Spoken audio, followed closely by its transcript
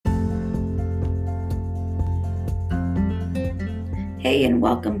Hey, and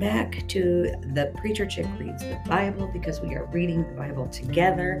welcome back to the Preacher Chick Reads the Bible, because we are reading the Bible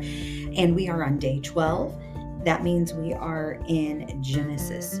together, and we are on day 12. That means we are in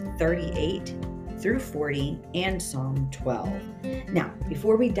Genesis 38 through 40 and Psalm 12. Now,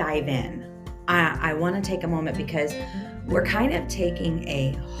 before we dive in, I want to take a moment because we're kind of taking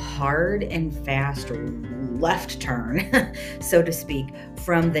a hard and fast left turn, so to speak,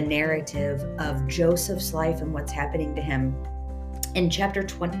 from the narrative of Joseph's life and what's happening to him. In chapter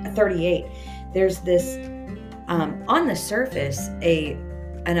 38, there's this, on the surface,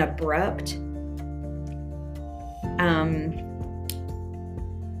 an abrupt,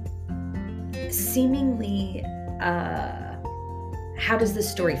 seemingly, how does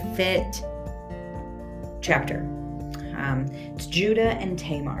this story fit chapter? It's Judah and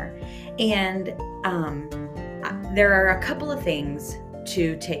Tamar. And there are a couple of things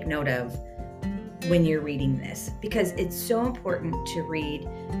to take note of when you're reading this, because it's so important to read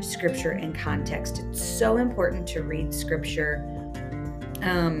scripture in context. It's so important to read scripture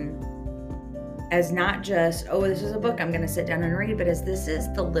as not just, oh, this is a book I'm going to sit down and read, but as this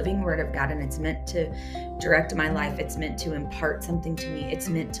is the living word of God, and it's meant to direct my life. It's meant to impart something to me. It's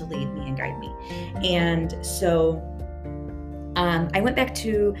meant to lead me and guide me. And so I went back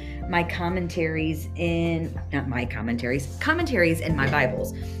to my commentaries in my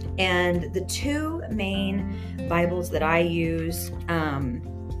Bibles. And the two main Bibles that I use,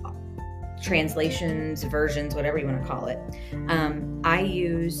 translations, versions, whatever you want to call it, I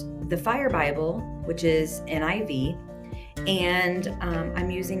use the Fire Bible, which is NIV, and I'm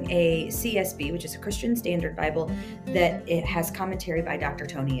using a CSB, which is a Christian Standard Bible, that it has commentary by Dr.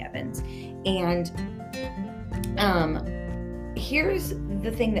 Tony Evans. And here's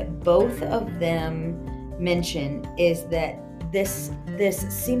the thing that both of them mention is that this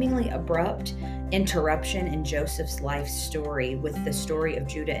seemingly abrupt interruption in Joseph's life story with the story of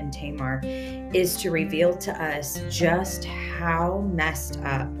Judah and Tamar is to reveal to us just how messed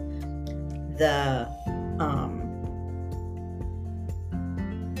up the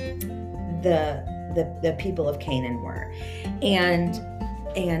people of Canaan were, and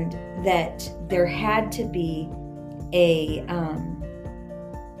that there had to be a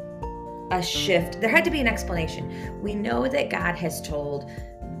shift. There had to be an explanation. We know that God has told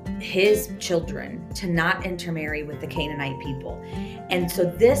his children to not intermarry with the Canaanite people. And so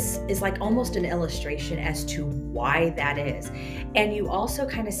this is like almost an illustration as to why that is. And you also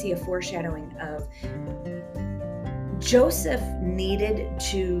kind of see a foreshadowing of Joseph needed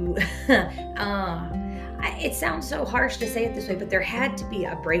to, it sounds so harsh to say it this way, but there had to be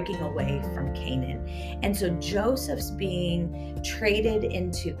a breaking away from Canaan. And so Joseph's being traded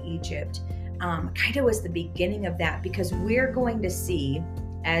into Egypt kind of was the beginning of that, because we're going to see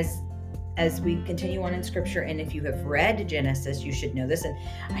as we continue on in scripture, and if you have read Genesis, you should know this. And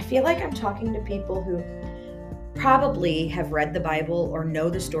I feel like I'm talking to people who probably have read the Bible or know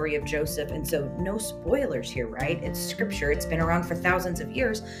the story of Joseph. And so no spoilers here, right? It's scripture. It's been around for thousands of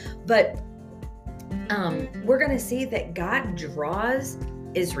years. But we're going to see that God draws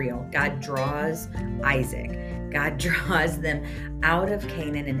Israel. God draws Isaac. God draws them out of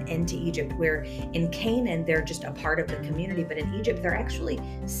Canaan and into Egypt, where in Canaan, they're just a part of the community. But in Egypt, they're actually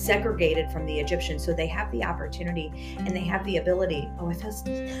segregated from the Egyptians. So they have the opportunity and they have the ability. Oh, I feel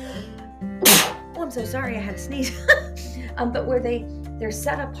I'm so sorry, I had a sneeze. But where they're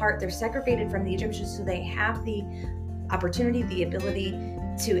set apart, they're segregated from the Egyptians, so they have the opportunity, the ability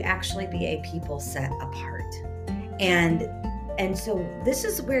to actually be a people set apart. And so this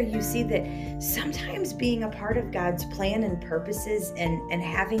is where you see that sometimes being a part of God's plan and purposes and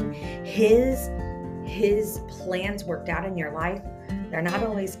having his plans worked out in your life, they're not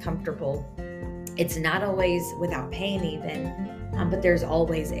always comfortable. It's not always without pain even. But there's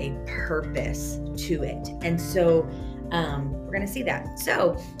always a purpose to it. And so we're going to see that.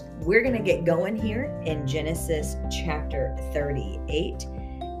 So we're going to get going here in Genesis chapter 38.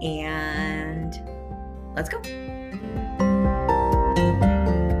 And let's go.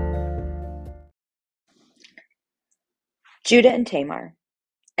 Judah and Tamar.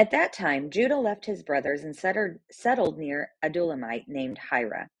 At that time, Judah left his brothers and settled near Adullamite named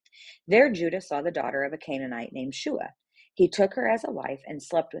Hira. There Judah saw the daughter of a Canaanite named Shua. He took her as a wife and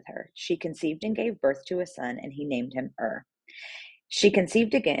slept with her. She conceived and gave birth to a son, and he named him She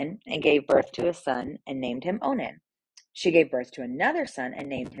conceived again and gave birth to a son and named him Onan. She gave birth to another son and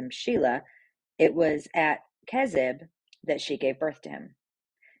named him Shelah. It was at Kezib that she gave birth to him.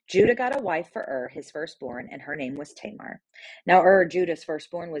 Judah got a wife for his firstborn, and her name was Tamar. Now Judah's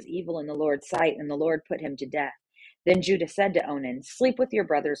firstborn, was evil in the Lord's sight, and the Lord put him to death. Then Judah said to Onan, "Sleep with your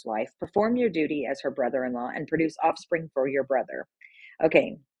brother's wife, perform your duty as her brother-in-law, and produce offspring for your brother."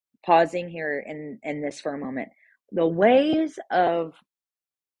 Okay, pausing here in this for a moment. The ways of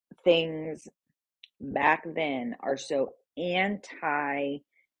things back then are so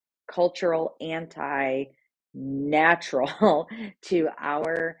anti-cultural, anti-natural to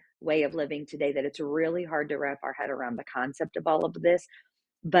our way of living today that it's really hard to wrap our head around the concept of all of this.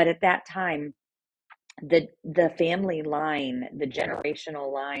 But at that time, the family line, the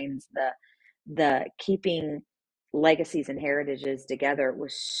generational lines, the keeping legacies and heritages together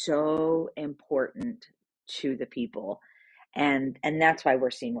was so important to the people. And that's why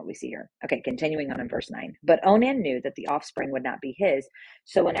we're seeing what we see here. Okay, continuing on in verse 9. But Onan knew that the offspring would not be his,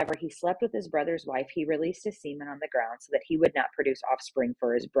 so whenever he slept with his brother's wife, he released his semen on the ground so that he would not produce offspring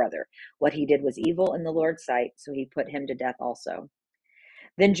for his brother. What he did was evil in the Lord's sight, so he put him to death also.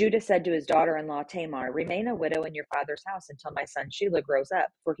 Then Judah said to his daughter-in-law Tamar, remain a widow in your father's house until my son Shelah grows up,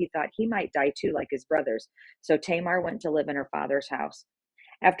 for he thought he might die too like his brothers. So Tamar went to live in her father's house.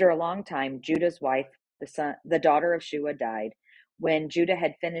 After a long time, Judah's wife, the daughter of Shua, died. When Judah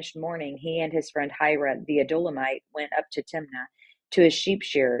had finished mourning, he and his friend Hira the Adulamite went up to Timnah to his sheep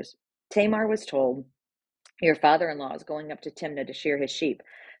shearers. Tamar was told, your father-in-law is going up to Timnah to shear his sheep.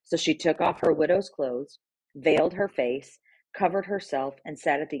 So she took off her widow's clothes, veiled her face, covered herself, and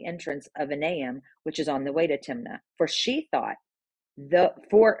sat at the entrance of Enaim, which is on the way to Timnah. For she thought,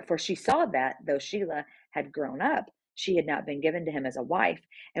 for she saw that though Shelah had grown up, she had not been given to him as a wife.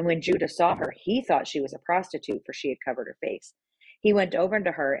 And when Judah saw her, he thought she was a prostitute, for she had covered her face. He went over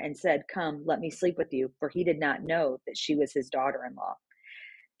to her and said, come, let me sleep with you, for he did not know that she was his daughter-in-law.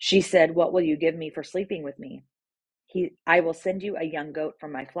 She said, what will you give me for sleeping with me? I will send you a young goat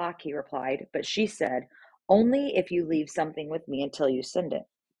from my flock, he replied. But she said, only if you leave something with me until you send it.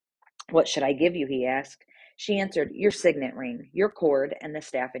 What should I give you? He asked. She answered, your signet ring, your cord, and the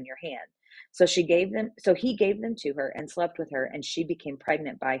staff in your hand. So he gave them to her and slept with her, and she became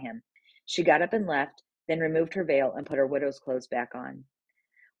pregnant by him. She got up and left, then removed her veil and put her widow's clothes back on.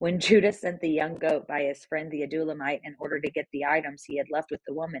 When Judah sent the young goat by his friend the Adulamite in order to get the items he had left with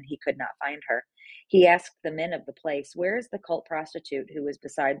the woman, he could not find her. He asked the men of the place, where is the cult prostitute who was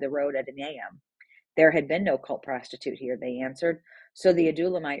beside the road at Enaim? There had been no cult prostitute here, they answered. So the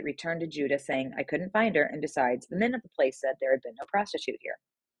Adulamite returned to Judah, saying, I couldn't find her, and besides, the men of the place said there had been no prostitute here.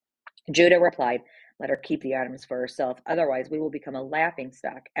 Judah replied, let her keep the items for herself, otherwise we will become a laughing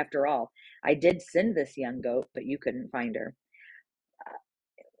stock. After all, I did send this young goat, but you couldn't find her.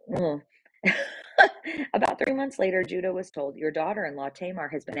 About 3 months later, Judah was told, your daughter-in-law Tamar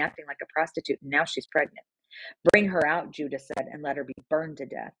has been acting like a prostitute, and now she's pregnant. Bring her out, Judah said, and let her be burned to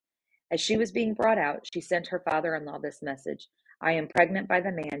death. As she was being brought out, she sent her father-in-law this message, I am pregnant by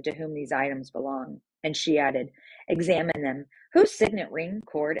the man to whom these items belong. And she added, examine them. Whose signet ring,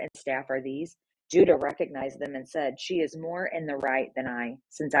 cord, and staff are these? Judah recognized them and said, she is more in the right than I,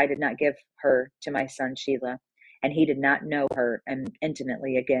 since I did not give her to my son Shelah, and he did not know her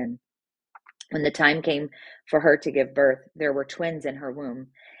intimately again. When the time came for her to give birth, there were twins in her womb.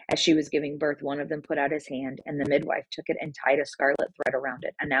 As she was giving birth, one of them put out his hand, and the midwife took it and tied a scarlet thread around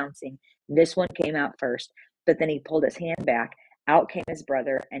it, announcing, this one came out first. But then he pulled his hand back. Out came his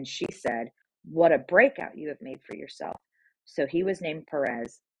brother, and she said, what a breakout you have made for yourself. So he was named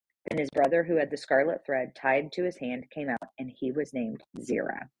Perez. Then his brother, who had the scarlet thread tied to his hand, came out, and he was named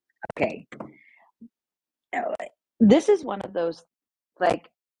Zerah. Okay. This is one of those, like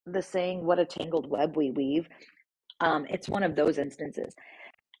the saying, what a tangled web we weave. It's one of those instances.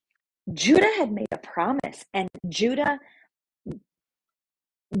 Judah had made a promise, and Judah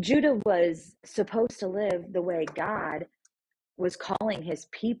was supposed to live the way God was calling his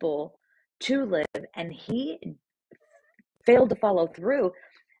people to live, and he failed to follow through.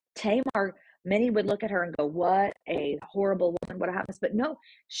 Tamar, many would look at her and go, what a horrible woman, what happens? But no,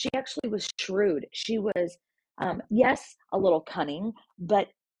 she actually was shrewd. She was, yes, a little cunning, but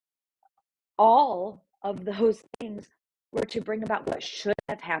all of those things were to bring about what should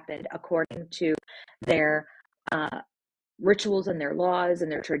have happened according to their rituals and their laws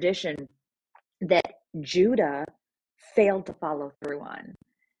and their tradition that Judah failed to follow through on.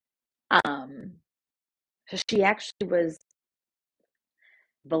 So she actually was,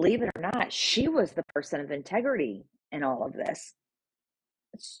 believe it or not, she was the person of integrity in all of this.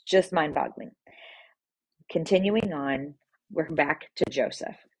 It's just mind-boggling. Continuing on, we're back to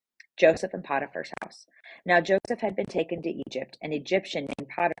Joseph and Potiphar's house. Now Joseph had been taken to Egypt. An Egyptian named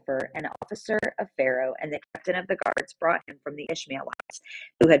Potiphar, an officer of Pharaoh, and the captain of the guards brought him from the Ishmaelites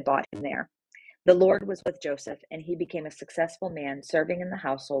who had bought him there. The Lord was with Joseph, and he became a successful man, serving in the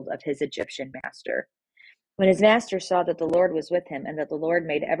household of his Egyptian master. When his master saw that the Lord was with him and that the Lord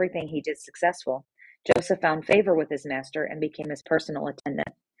made everything he did successful, Joseph found favor with his master and became his personal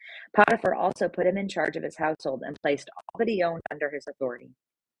attendant. Potiphar also put him in charge of his household and placed all that he owned under his authority.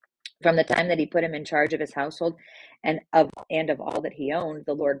 From the time that he put him in charge of his household and of all that he owned,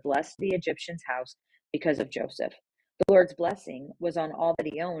 the Lord blessed the Egyptian's house because of Joseph. The Lord's blessing was on all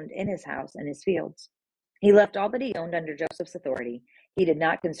that he owned in his house and his fields. He left all that he owned under Joseph's authority. He did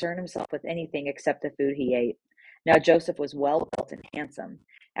not concern himself with anything except the food he ate. Now Joseph was well built and handsome.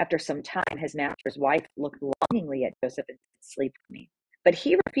 After some time, his master's wife looked longingly at Joseph and said, "Sleep with me." But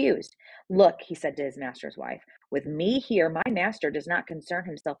he refused. "Look," he said to his master's wife, "with me here, my master does not concern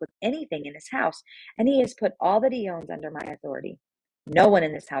himself with anything in his house, and he has put all that he owns under my authority. No one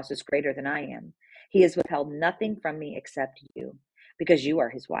in this house is greater than I am. He has withheld nothing from me except you, because you are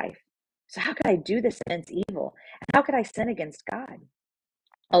his wife. So how could I do this immense evil? And how could I sin against God?"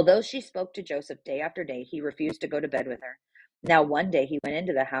 Although she spoke to Joseph day after day, he refused to go to bed with her. Now one day he went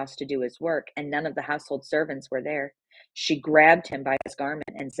into the house to do his work, and none of the household servants were there. She grabbed him by his garment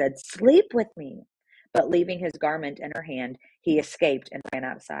and said, "Sleep with me." But leaving his garment in her hand, he escaped and ran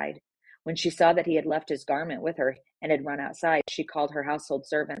outside. When she saw that he had left his garment with her and had run outside, she called her household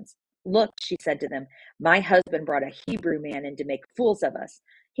servants. "Look," she said to them, "my husband brought a Hebrew man in to make fools of us.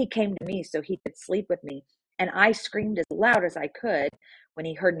 He came to me so he could sleep with me, and I screamed as loud as I could. When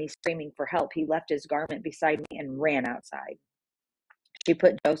he heard me screaming for help, he left his garment beside me and ran outside." She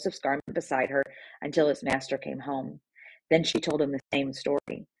put Joseph's garment beside her until his master came home. Then she told him the same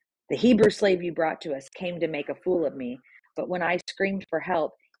story. "The Hebrew slave you brought to us came to make a fool of me, but when I screamed for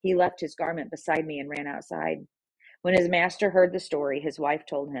help, he left his garment beside me and ran outside." When his master heard the story, his wife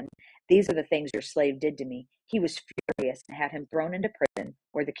told him, "These are the things your slave did to me." He was furious and had him thrown into prison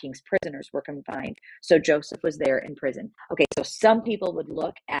where the king's prisoners were confined. So Joseph was there in prison. Okay, so some people would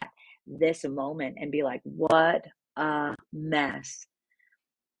look at this moment and be like, what a mess.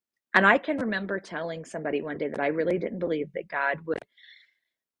 And I can remember telling somebody one day that I really didn't believe that God would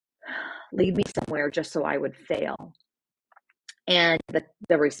lead me somewhere just so I would fail. And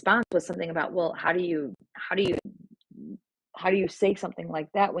the response was something about, well, how do you say something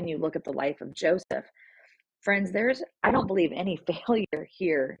like that when you look at the life of Joseph? Friends, I don't believe any failure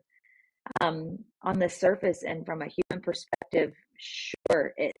here. On the surface and from a human perspective,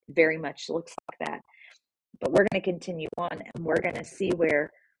 sure, it very much looks like that. But we're going to continue on and we're going to see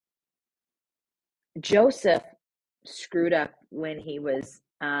where Joseph screwed up when he was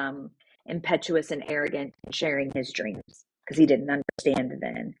impetuous and arrogant in sharing his dreams because he didn't understand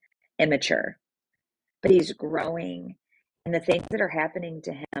then, immature. But he's growing, and the things that are happening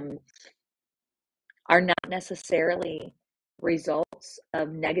to him are not necessarily results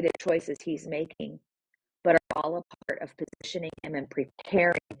of negative choices he's making, but are all a part of positioning him and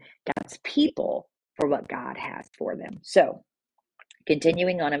preparing God's people for what God has for them. So,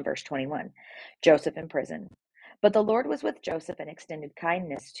 continuing on in verse 21, Joseph in prison. But the Lord was with Joseph and extended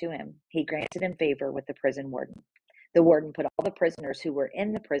kindness to him. He granted him favor with the prison warden. The warden put all the prisoners who were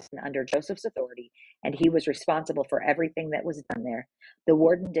in the prison under Joseph's authority, and he was responsible for everything that was done there. The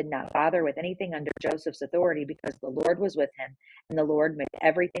warden did not bother with anything under Joseph's authority because the Lord was with him, and the Lord made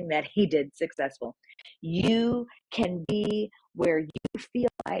everything that he did successful. You can be where you feel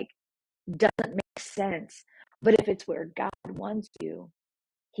like doesn't make sense, but if it's where God wants you,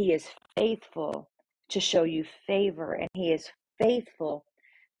 he is faithful to show you favor, and he is faithful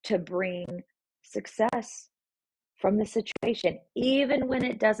to bring success from the situation, even when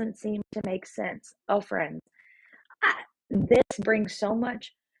it doesn't seem to make sense. Oh, friends, this brings so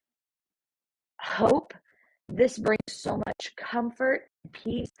much hope. This brings so much comfort and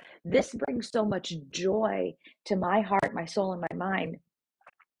peace. This brings so much joy to my heart, my soul, and my mind.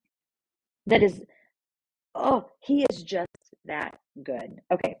 That is, he is just that good.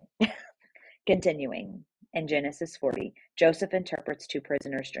 Okay, continuing in Genesis 40, Joseph interprets two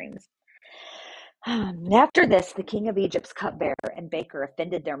prisoners' dreams. After this, the king of Egypt's cupbearer and baker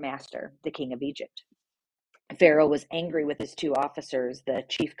offended their master, the king of Egypt. Pharaoh was angry with his two officers, the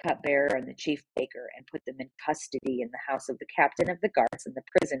chief cupbearer and the chief baker, and put them in custody in the house of the captain of the guards in the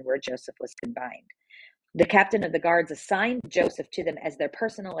prison where Joseph was confined. The captain of the guards assigned Joseph to them as their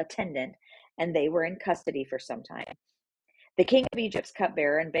personal attendant, and they were in custody for some time. The king of Egypt's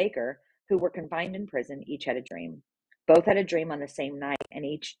cupbearer and baker, who were confined in prison, each had a dream. Both had a dream on the same night, and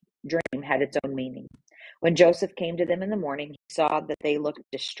each dream had its own meaning. When Joseph came to them in the morning, he saw that they looked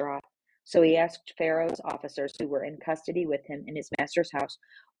distraught. So he asked Pharaoh's officers who were in custody with him in his master's house,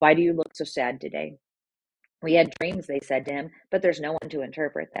 "Why do you look so sad today?" "We had dreams," they said to him, "but there's no one to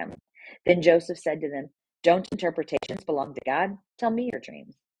interpret them." Then Joseph said to them, "Don't interpretations belong to God? Tell me your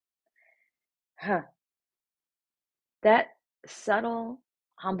dreams." Huh. That subtle,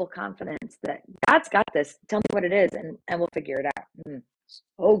 humble confidence that God's got this. Tell me what it is, and we'll figure it out.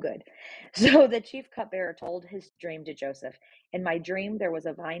 So good. So the chief cupbearer told his dream to Joseph. In my dream, there was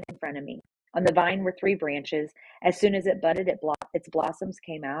a vine in front of me. On the vine were three branches. As soon as it budded, its blossoms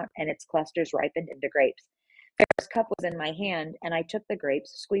came out, and its clusters ripened into grapes. Pharaoh's cup was in my hand, and I took the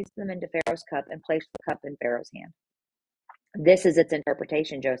grapes, squeezed them into Pharaoh's cup, and placed the cup in Pharaoh's hand. This is its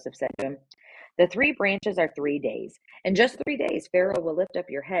interpretation, Joseph said to him. The three branches are 3 days. In just 3 days, Pharaoh will lift up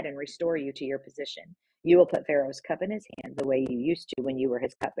your head and restore you to your position. You will put Pharaoh's cup in his hand the way you used to when you were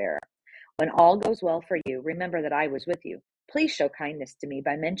his cupbearer. When all goes well for you, remember that I was with you. Please show kindness to me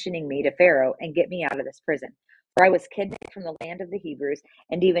by mentioning me to Pharaoh and get me out of this prison. For I was kidnapped from the land of the Hebrews,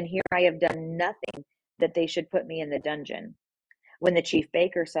 and even here I have done nothing that they should put me in the dungeon. When the chief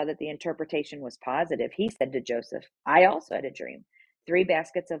baker saw that the interpretation was positive, he said to Joseph, I also had a dream. 3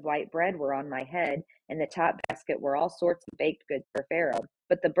 baskets of white bread were on my head. In the top basket were all sorts of baked goods for Pharaoh,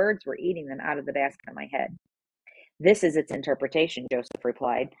 but the birds were eating them out of the basket on my head. This is its interpretation, Joseph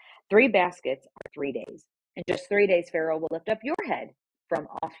replied. 3 baskets are 3 days. In just 3 days, Pharaoh will lift up your head from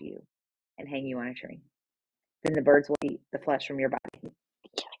off you and hang you on a tree. Then the birds will eat the flesh from your body.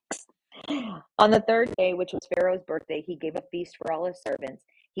 On the third day, which was Pharaoh's birthday, he gave a feast for all his servants.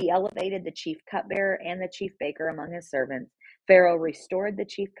 He elevated the chief cupbearer and the chief baker among his servants. Pharaoh restored the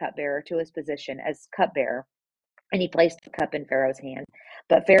chief cupbearer to his position as cupbearer, and he placed the cup in Pharaoh's hand.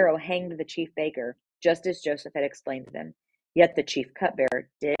 But Pharaoh hanged the chief baker, just as Joseph had explained to them. Yet the chief cupbearer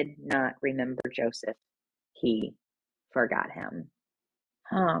did not remember Joseph. He forgot him.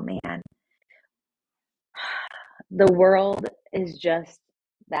 Oh, man. The world is just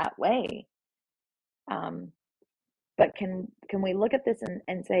that way. But can we look at this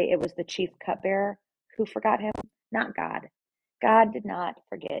and say it was the chief cupbearer who forgot him, not God? God did not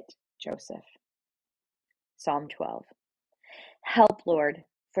forget Joseph. Psalm 12. Help, Lord,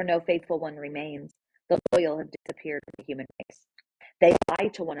 for no faithful one remains. The loyal have disappeared from the human race. They lie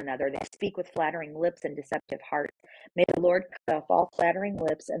to one another. They speak with flattering lips and deceptive hearts. May the Lord cut off all flattering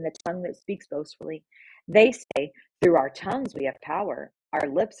lips and the tongue that speaks boastfully. They say, through our tongues we have power. Our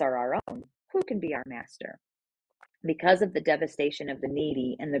lips are our own. Who can be our master? Because of the devastation of the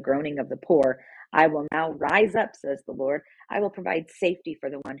needy and the groaning of the poor, I will now rise up, says the Lord. I will provide safety for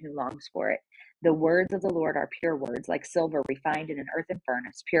the one who longs for it. The words of the Lord are pure words, like silver refined in an earthen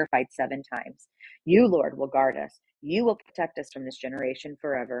furnace, purified 7 times. You, Lord, will guard us. You will protect us from this generation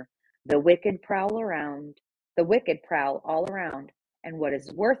forever. The wicked prowl all around, and what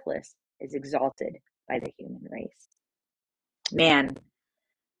is worthless is exalted by the human race. Man,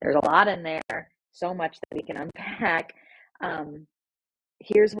 there's a lot in there, so much that we can unpack.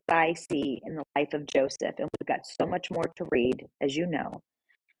 Here's what I see in the life of Joseph, and we've got so much more to read, as you know.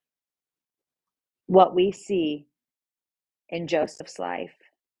 What we see in Joseph's life,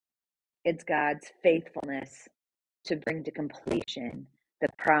 it's God's faithfulness to bring to completion the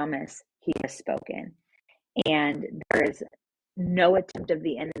promise he has spoken. And there is no attempt of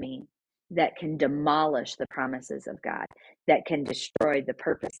the enemy that can demolish the promises of God, that can destroy the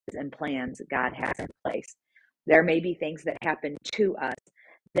purposes and plans God has in place. There may be things that happen to us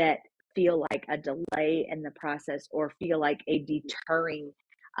that feel like a delay in the process or feel like a detour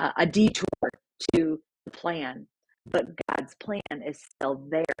to the plan. But God's plan is still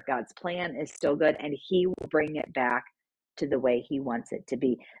there. God's plan is still good, and he will bring it back to the way he wants it to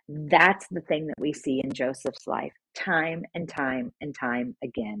be. That's the thing that we see in Joseph's life time and time and time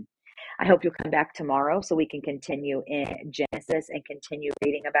again. I hope you'll come back tomorrow so we can continue in Genesis and continue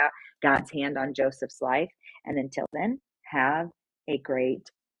reading about God's hand on Joseph's life. And until then, have a great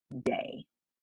day.